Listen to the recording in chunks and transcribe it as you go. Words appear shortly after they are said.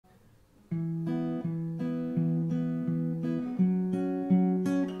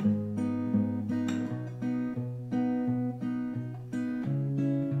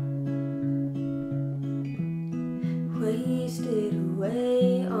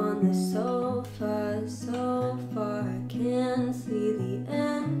was so far, I can't see the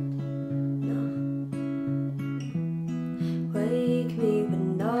end. No. Wake me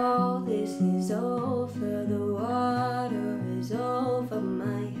when all this is over, the water is over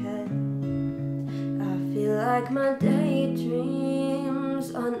my head. I feel like my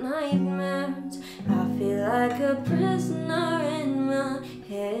daydreams are nightmares. I feel like a prisoner in my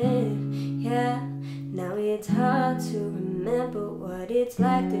head, yeah. Now it's hard to remember what it's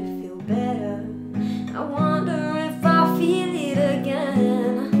like to feel better. I wonder if I'll feel it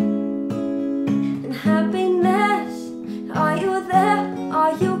again. And happiness, are you there?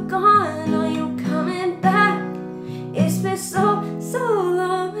 Are you gone? Are you coming back? It's been so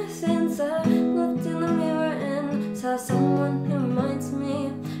long since I looked in the mirror and saw someone who reminds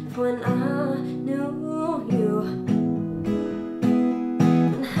me of when I knew you.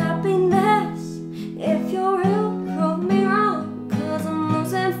 And happiness, if you're real, prove me wrong, 'cause I'm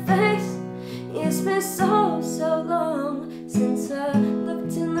losing faith. It's been so long since I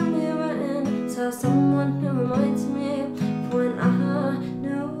looked in the mirror and saw someone who reminds me of when I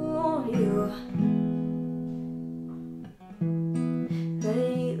knew you.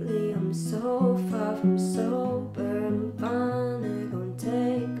 Lately I'm so far from sober, I'm finally gonna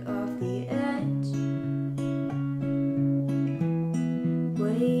take off the edge.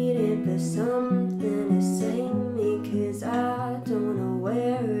 Waiting for something to save me, 'cause I don't know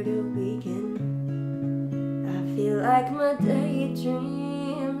where to begin. I feel like my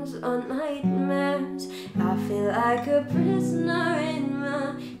daydreams are nightmares. I feel like a prisoner in my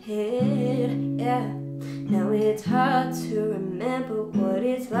head, yeah. Now it's hard to remember what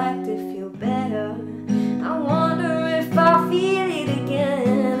it's like to feel better. I wonder if I'll feel it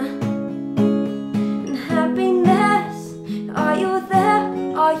again. And happiness, are you there?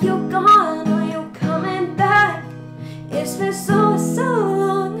 Are you gone? Are you coming back? It's been so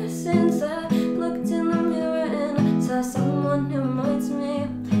long since I looked in the mirror and saw someone who reminds me of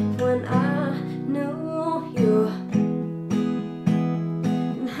when I knew you.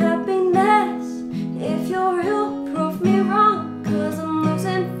 And happiness, if you're real, prove me wrong, 'cause I'm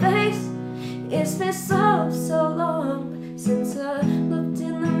losing faith. It's been so long since I looked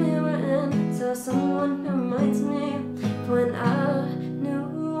in the mirror and saw someone who reminds me of when I knew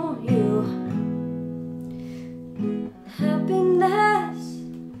you. Happiness,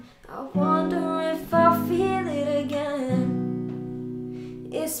 I wonder if I'll feel it again.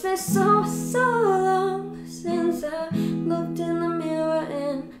 It's been so long since I looked in the mirror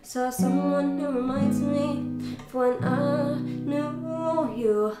and saw someone who reminds me of when I knew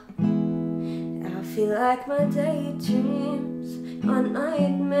you. I feel like my daydreams are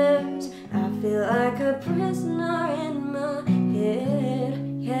nightmares. I feel like a prisoner in my head,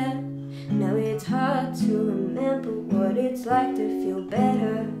 yeah. Now it's hard to remember what it's like to feel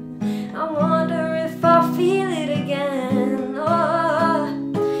better. I wonder if I'll feel it again. Oh,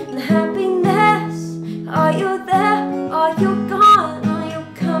 and happiness, are you there? Are you gone? Are you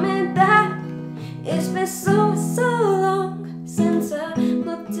coming back? It's been so long since I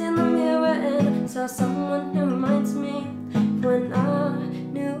looked in the mirror and saw someone who reminds me of when I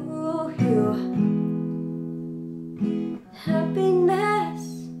knew you. Happiness,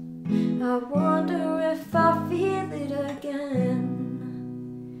 I wonder if I'll feel it again.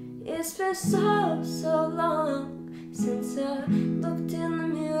 It's been so long since I looked in the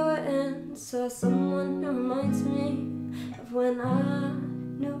mirror and saw someone who reminds me of when I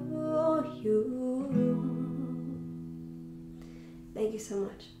knew you. Thank you so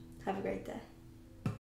much. Have a great day.